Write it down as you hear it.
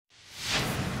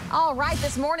All right,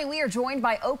 this morning we are joined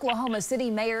by Oklahoma City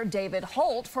Mayor David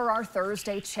Holt for our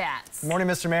Thursday chats. Good morning,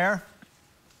 Mr. Mayor.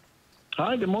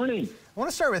 Hi, good morning. I want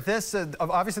to start with this.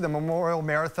 Obviously, the Memorial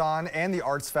Marathon and the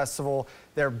Arts Festival,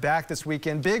 they're back this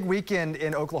weekend. Big weekend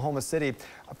in Oklahoma City.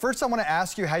 First, I want to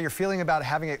ask you how you're feeling about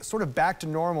having it sort of back to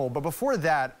normal. But before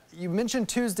that, you mentioned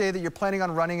Tuesday that you're planning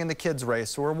on running in the kids'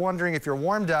 race. So we're wondering if you're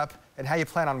warmed up and how you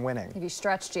plan on winning. Have you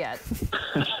stretched yet?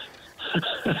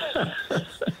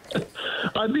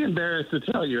 I'd be embarrassed to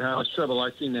tell you how much trouble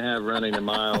I seem to have running a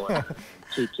mile and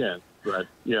 2:10. But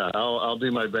yeah, I'll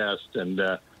do my best, and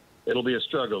it'll be a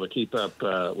struggle to keep up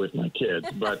with my kids.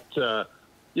 But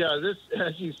yeah, this,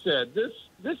 as you said, this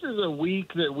is a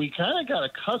week that we kind of got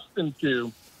accustomed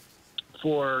to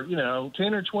for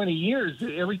 10 or 20 years.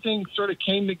 Everything sort of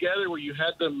came together where you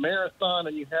had the marathon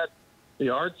and you had the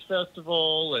Arts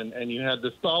Festival and you had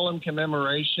the solemn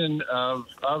commemoration of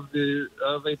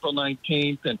April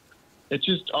 19th, and it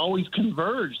just always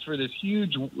converged for this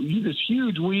huge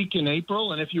week in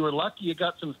April. And if you were lucky, you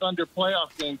got some Thunder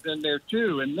playoff games in there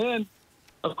too. And then,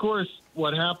 of course,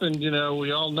 what happened,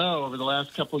 we all know over the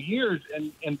last couple of years.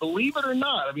 And believe it or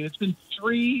not, I mean, it's been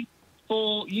 3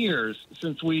 full years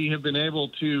since we have been able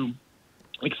to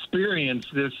experience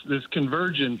this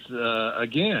convergence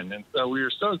again. And so we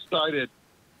are so excited.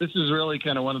 This is really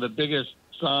kind of one of the biggest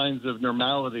signs of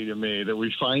normality to me, that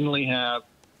we finally have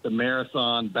the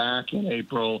marathon back in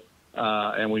April,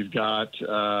 and we've got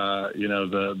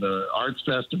the Arts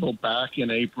Festival back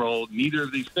in April. Neither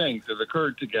of these things have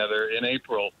occurred together in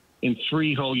April in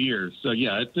 3 whole years. So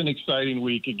yeah, it's an exciting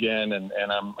week again, and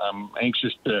I'm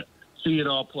anxious to see it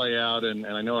all play out, and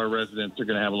I know our residents are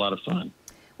going to have a lot of fun.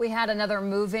 We had another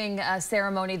moving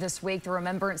ceremony this week, the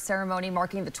Remembrance Ceremony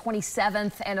marking the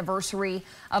 27th anniversary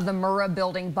of the Murrah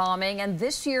building bombing. And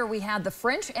this year we had the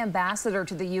French ambassador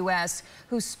to the U.S.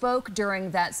 who spoke during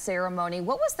that ceremony.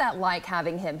 What was that like,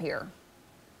 having him here?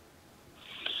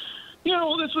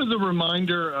 Well, this was a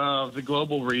reminder of the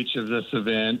global reach of this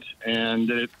event, and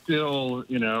it's still,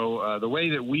 the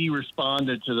way that we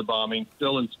responded to the bombing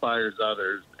still inspires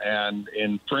others. And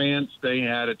in France, they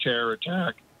had a terror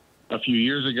attack a few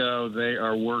years ago. They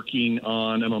are working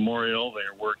on a memorial. They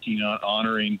are working on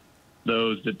honoring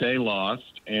those that they lost,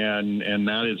 and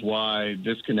that is why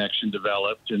this connection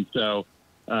developed. And so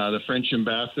the French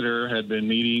ambassador had been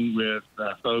meeting with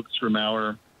folks from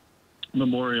our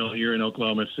memorial here in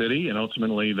Oklahoma City, and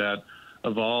ultimately that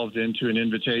evolved into an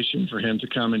invitation for him to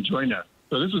come and join us.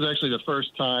 So this was actually the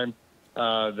first time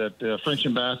that the French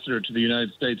ambassador to the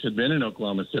United States had been in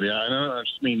Oklahoma City. I don't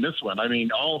just mean this one. I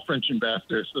mean all French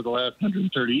ambassadors for the last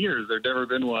 130 years. There's never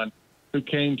been one who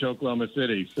came to Oklahoma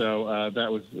City. So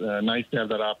that was nice to have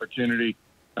that opportunity.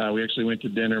 We actually went to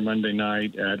dinner Monday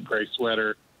night at Gray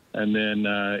Sweater, and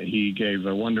then he gave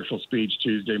a wonderful speech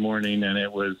Tuesday morning, and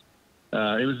it was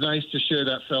nice to share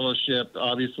that fellowship.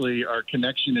 Obviously, our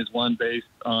connection is one based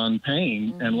on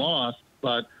pain and loss,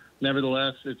 but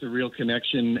nevertheless, it's a real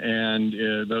connection, and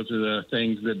those are the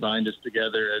things that bind us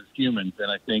together as humans.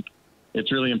 And I think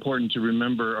it's really important to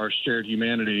remember our shared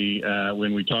humanity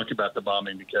when we talk about the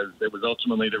bombing, because it was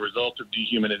ultimately the result of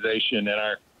dehumanization, and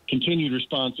our continued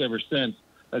response ever since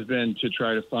has been to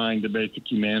try to find the basic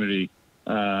humanity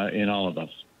in all of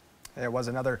us. It was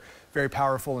another very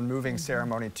powerful and moving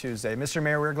ceremony Tuesday. Mr.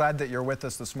 Mayor, we're glad that you're with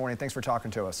us this morning. Thanks for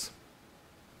talking to us.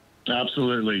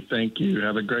 Absolutely. Thank you.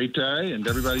 Have a great day, and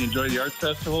everybody enjoy the Arts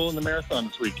Festival and the marathon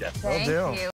this weekend. Thank you.